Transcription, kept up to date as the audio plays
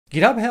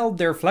GitHub held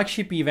their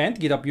flagship event,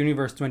 GitHub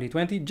Universe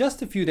 2020,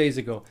 just a few days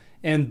ago,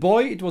 and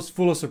boy, it was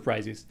full of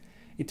surprises.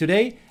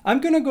 Today,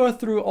 I'm gonna go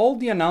through all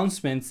the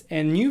announcements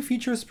and new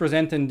features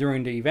presented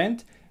during the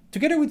event,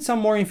 together with some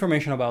more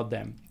information about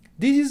them.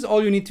 This is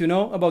all you need to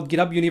know about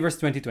GitHub Universe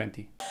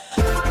 2020.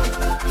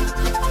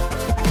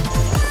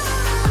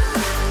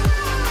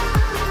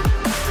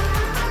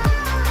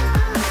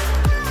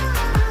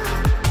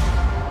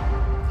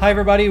 Hi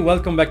everybody,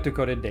 welcome back to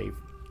CoderDave.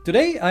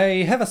 Today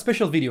I have a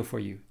special video for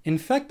you. In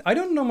fact, I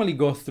don't normally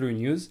go through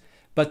news,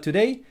 but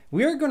today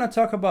we are going to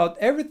talk about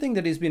everything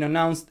that has been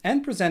announced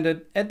and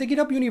presented at the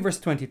GitHub Universe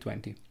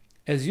 2020.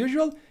 As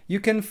usual, you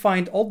can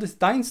find all the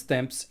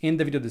timestamps in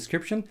the video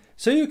description,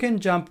 so you can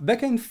jump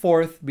back and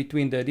forth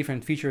between the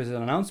different features and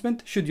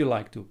announcements should you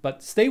like to.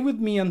 But stay with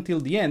me until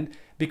the end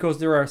because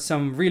there are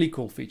some really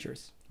cool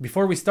features.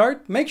 Before we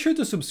start, make sure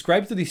to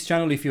subscribe to this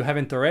channel if you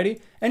haven't already,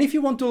 and if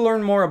you want to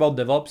learn more about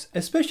DevOps,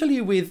 especially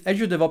with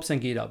Azure DevOps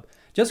and GitHub,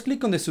 just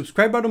click on the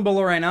subscribe button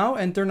below right now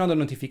and turn on the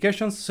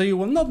notifications so you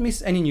will not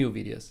miss any new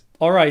videos.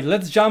 Alright,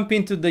 let's jump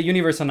into the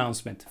Universe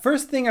announcement.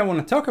 First thing I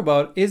want to talk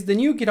about is the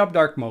new GitHub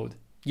Dark mode.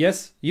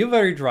 Yes, you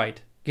heard it right.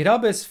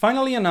 GitHub has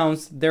finally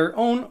announced their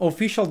own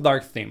official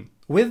dark theme.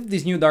 With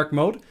this new dark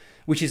mode,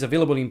 which is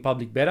available in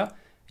public beta,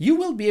 you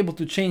will be able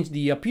to change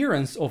the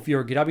appearance of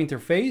your GitHub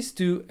interface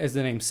to, as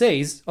the name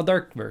says, a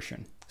dark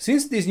version.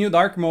 Since this new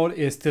dark mode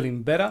is still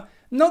in beta,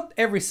 not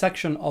every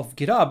section of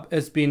GitHub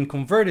has been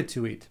converted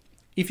to it.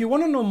 If you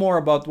want to know more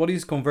about what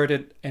is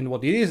converted and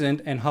what it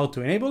isn't and how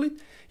to enable it,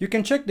 you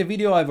can check the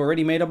video I've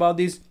already made about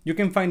this. You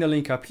can find the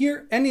link up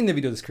here and in the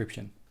video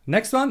description.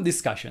 Next one,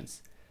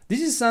 discussions.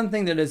 This is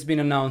something that has been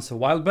announced a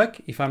while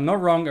back, if I'm not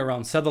wrong,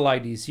 around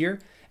Satellite this year,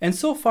 and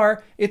so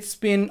far it's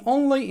been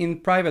only in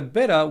private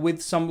beta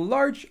with some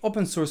large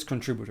open source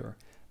contributor.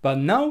 But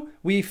now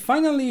we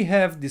finally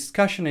have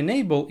discussion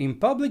enabled in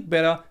public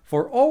beta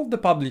for all the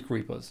public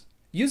repos.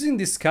 Using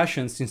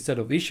discussions instead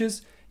of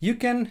issues, you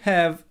can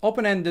have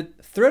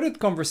open-ended threaded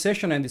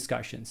conversation and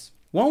discussions.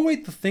 One way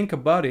to think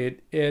about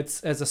it, it's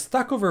as a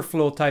Stack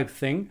Overflow type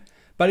thing,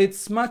 but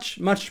it's much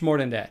more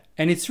than that.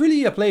 And it's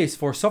really a place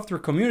for software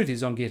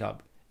communities on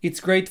GitHub.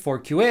 It's great for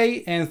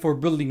QA and for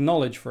building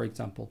knowledge, for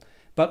example,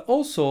 but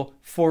also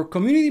for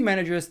community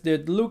managers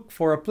that look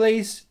for a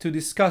place to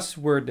discuss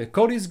where the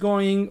code is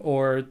going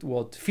or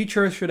what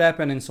features should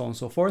happen and so on and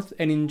so forth.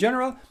 And in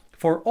general,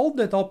 for all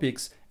the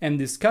topics and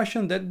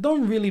discussion that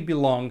don't really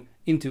belong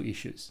into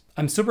issues.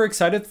 I'm super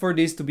excited for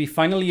this to be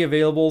finally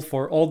available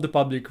for all the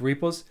public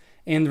repos.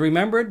 And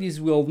remember, this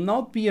will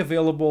not be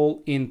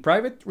available in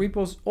private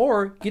repos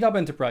or GitHub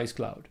Enterprise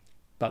Cloud.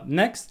 But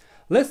next,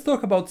 let's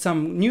talk about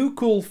some new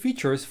cool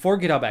features for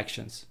GitHub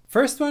Actions.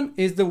 First one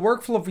is the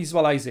workflow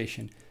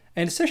visualization.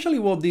 And essentially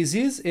what this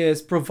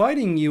is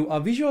providing you a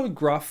visual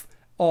graph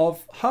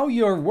of how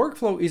your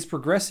workflow is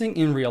progressing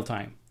in real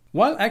time.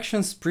 While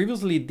Actions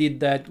previously did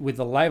that with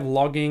the live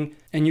logging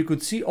and you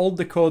could see all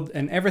the code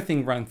and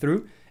everything run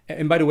through,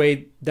 and by the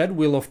way, that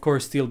will of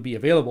course still be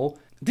available,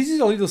 this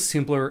is a little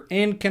simpler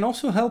and can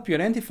also help you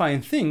identify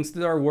things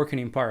that are working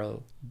in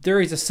parallel.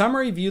 There is a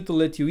summary view to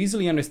let you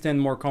easily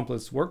understand more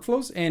complex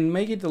workflows and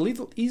make it a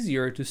little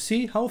easier to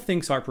see how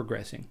things are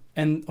progressing.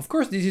 And of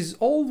course, this is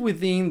all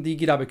within the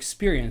GitHub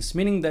experience,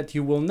 meaning that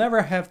you will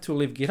never have to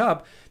leave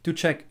GitHub to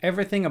check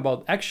everything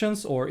about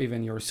actions or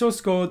even your source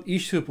code,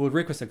 issue, pull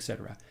requests,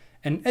 etc.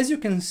 And as you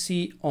can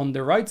see on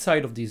the right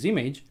side of this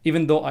image,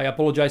 even though I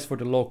apologize for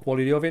the low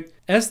quality of it,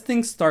 as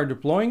things start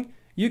deploying,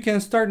 you can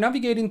start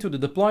navigating to the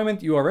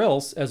deployment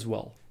URLs as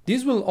well.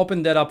 This will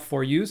open that up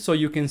for you so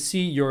you can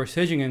see your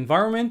staging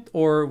environment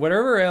or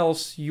whatever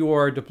else you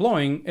are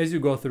deploying as you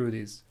go through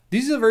this.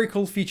 This is a very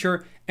cool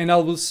feature and I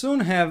will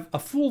soon have a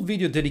full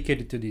video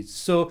dedicated to this.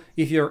 So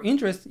if you're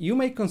interested, you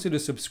may consider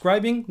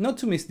subscribing not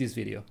to miss this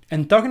video.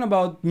 And talking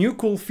about new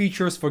cool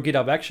features for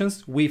GitHub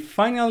Actions, we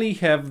finally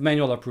have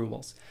manual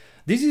approvals.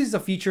 This is a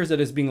feature that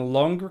has been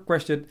long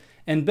requested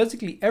and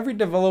basically every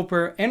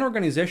developer and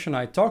organization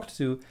I talked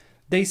to,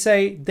 they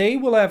say they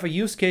will have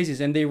use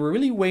cases and they were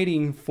really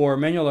waiting for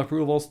manual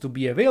approvals to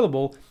be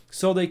available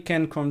so they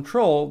can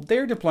control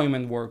their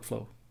deployment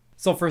workflow.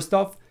 So first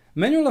off,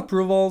 manual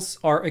approvals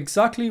are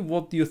exactly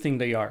what you think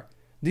they are.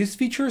 These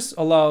features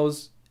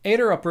allows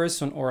either a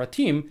person or a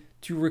team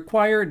to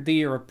require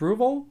their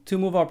approval to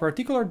move a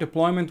particular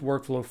deployment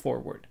workflow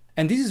forward.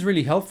 And this is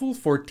really helpful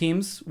for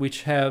teams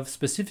which have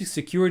specific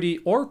security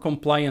or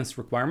compliance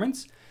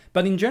requirements,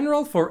 but in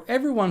general for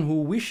everyone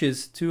who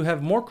wishes to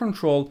have more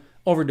control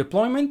over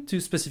deployment to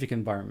specific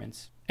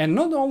environments. And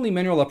not only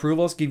manual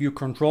approvals give you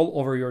control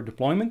over your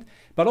deployment,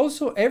 but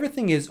also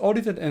everything is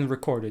audited and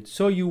recorded,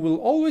 so you will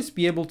always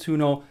be able to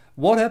know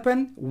what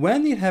happened,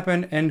 when it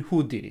happened, and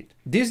who did it.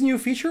 This new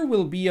feature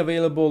will be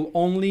available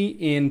only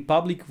in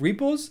public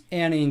repos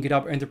and in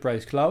GitHub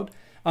Enterprise Cloud.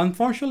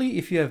 Unfortunately,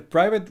 if you have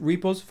private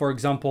repos, for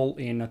example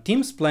in a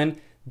Teams plan,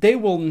 they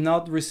will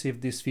not receive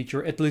this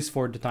feature, at least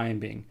for the time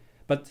being.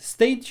 But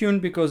stay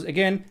tuned because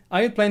again,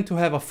 I plan to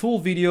have a full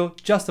video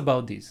just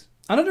about this.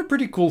 Another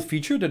pretty cool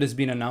feature that has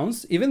been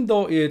announced, even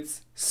though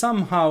it's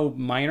somehow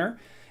minor,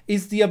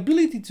 is the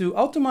ability to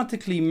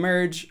automatically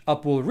merge a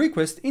pull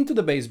request into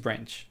the base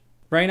branch.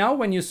 Right now,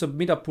 when you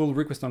submit a pull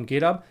request on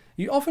GitHub,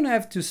 you often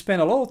have to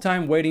spend a lot of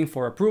time waiting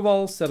for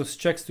approval, status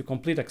checks to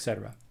complete,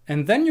 etc.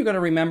 And then you gotta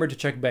remember to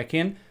check back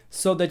in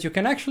so that you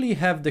can actually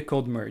have the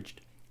code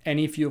merged. And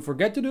if you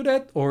forget to do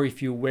that, or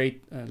if you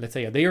wait, let's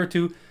say a day or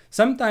two,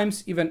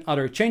 sometimes even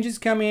other changes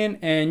come in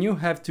and you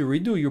have to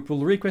redo your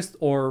pull request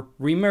or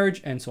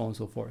remerge and so on and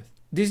so forth.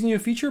 This new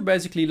feature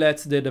basically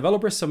lets the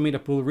developer submit a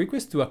pull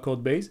request to a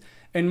code base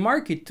and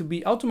mark it to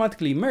be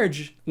automatically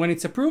merged when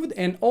it's approved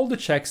and all the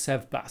checks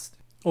have passed.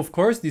 Of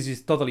course, this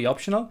is totally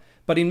optional,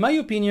 but in my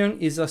opinion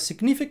is a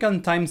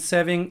significant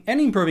time-saving and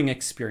improving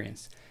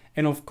experience.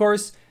 And of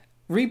course,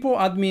 repo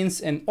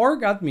admins and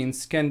org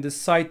admins can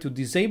decide to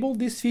disable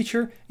this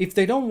feature if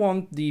they don't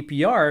want the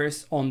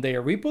PRs on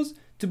their repos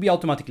to be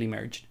automatically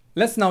merged.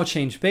 Let's now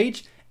change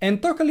page and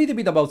talk a little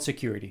bit about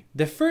security.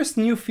 The first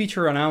new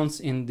feature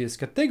announced in this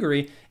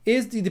category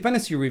is the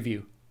dependency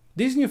review.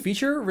 This new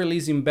feature,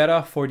 released in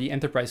beta for the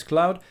Enterprise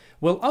Cloud,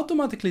 will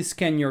automatically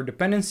scan your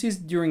dependencies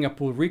during a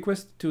pull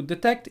request to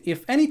detect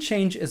if any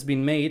change has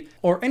been made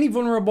or any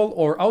vulnerable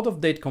or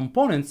out-of-date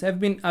components have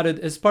been added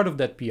as part of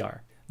that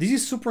PR. This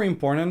is super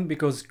important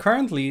because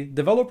currently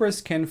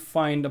developers can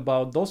find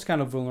about those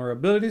kind of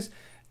vulnerabilities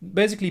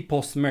basically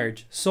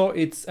post-merge, so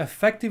it's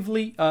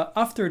effectively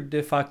after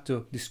de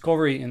facto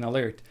discovery and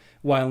alert.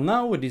 While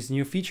now with this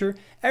new feature,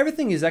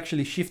 everything is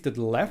actually shifted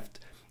left,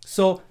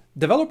 so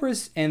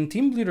developers and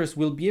team leaders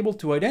will be able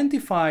to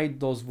identify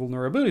those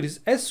vulnerabilities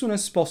as soon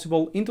as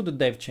possible into the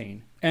dev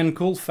chain. And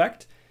cool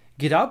fact,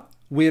 GitHub,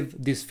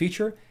 with this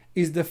feature,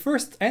 is the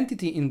first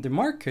entity in the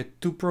market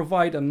to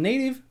provide a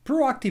native,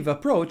 proactive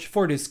approach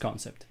for this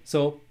concept.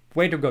 So,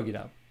 way to go,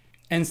 GitHub.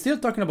 And still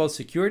talking about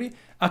security,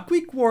 a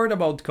quick word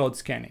about code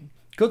scanning.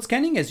 Code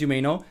scanning, as you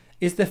may know,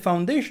 is the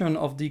foundation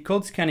of the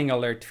code scanning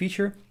alert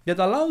feature that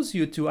allows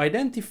you to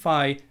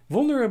identify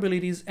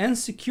vulnerabilities and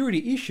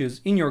security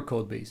issues in your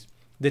codebase.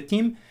 The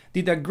team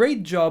did a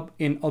great job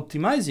in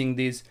optimizing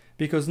this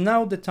because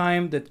now the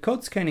time that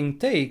code scanning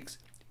takes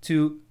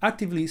to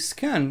actively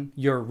scan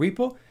your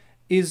repo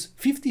is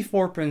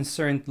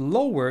 54%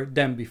 lower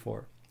than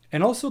before.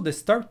 And also the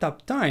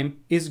startup time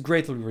is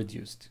greatly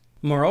reduced.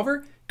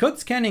 Moreover, code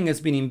scanning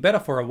has been in beta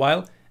for a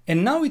while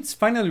and now it's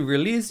finally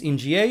released in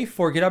GA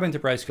for GitHub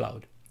Enterprise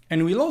Cloud.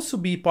 And will also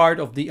be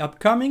part of the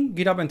upcoming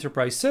GitHub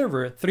Enterprise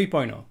Server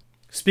 3.0.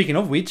 Speaking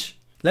of which,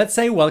 let's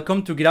say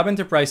welcome to GitHub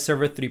Enterprise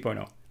Server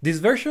 3.0. This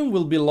version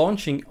will be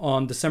launching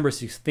on December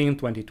 16,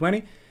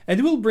 2020, and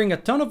it will bring a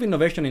ton of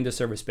innovation in the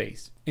server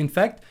space. In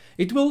fact,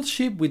 it will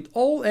ship with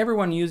all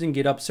everyone using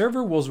GitHub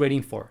Server was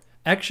waiting for: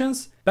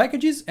 actions,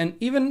 packages, and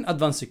even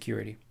advanced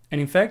security.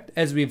 And in fact,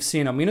 as we've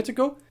seen a minute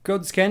ago,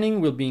 code scanning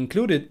will be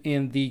included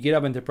in the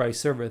GitHub Enterprise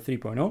Server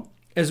 3.0,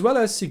 as well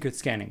as secret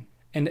scanning.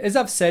 And as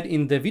I've said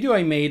in the video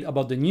I made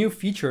about the new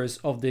features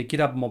of the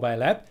GitHub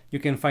mobile app, you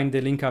can find the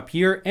link up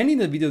here and in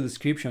the video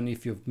description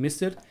if you've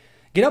missed it,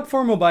 GitHub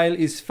for Mobile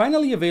is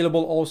finally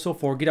available also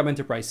for GitHub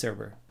Enterprise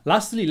Server.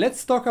 Lastly,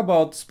 let's talk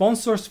about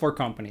sponsors for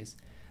companies.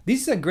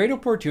 This is a great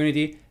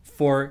opportunity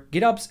for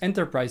GitHub's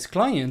enterprise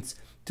clients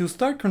to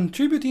start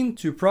contributing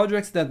to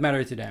projects that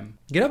matter to them.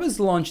 GitHub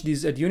has launched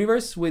this at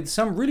Universe with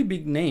some really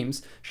big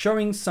names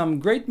showing some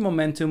great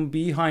momentum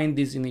behind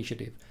this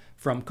initiative,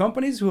 from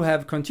companies who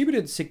have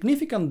contributed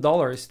significant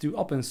dollars to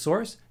open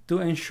source to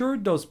ensure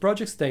those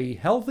projects stay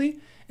healthy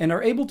and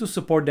are able to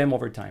support them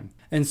over time.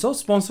 And so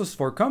sponsors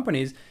for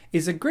companies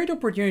is a great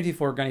opportunity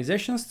for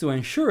organizations to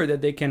ensure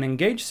that they can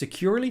engage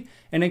securely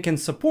and they can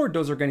support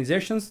those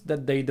organizations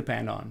that they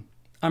depend on.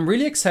 I'm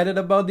really excited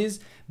about this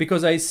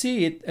because I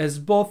see it as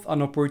both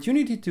an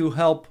opportunity to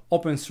help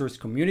open source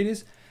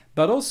communities,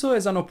 but also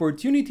as an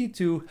opportunity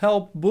to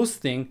help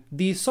boosting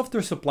the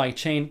software supply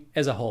chain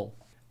as a whole.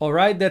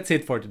 Alright, that's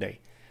it for today.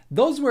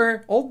 Those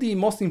were all the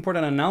most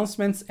important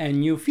announcements and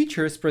new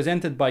features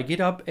presented by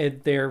GitHub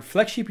at their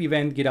flagship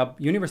event GitHub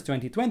Universe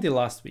 2020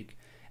 last week.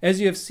 As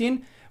you have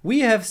seen,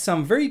 we have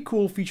some very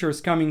cool features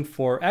coming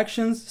for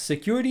actions,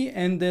 security,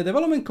 and the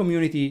development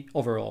community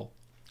overall.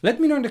 Let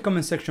me know in the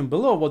comment section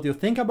below what you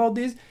think about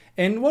this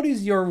and what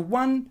is your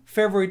one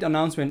favorite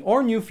announcement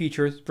or new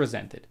features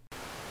presented.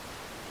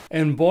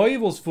 And boy,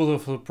 it was full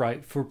of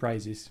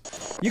surprises.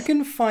 You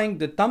can find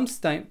the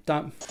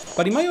timestamp,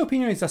 but in my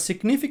opinion, it's a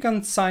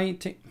significant sign.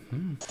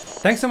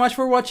 Thanks so much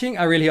for watching.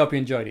 I really hope you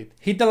enjoyed it.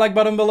 Hit the like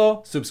button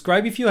below,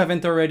 subscribe if you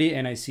haven't already,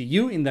 and I see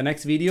you in the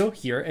next video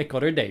here at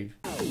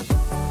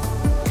CoderDave.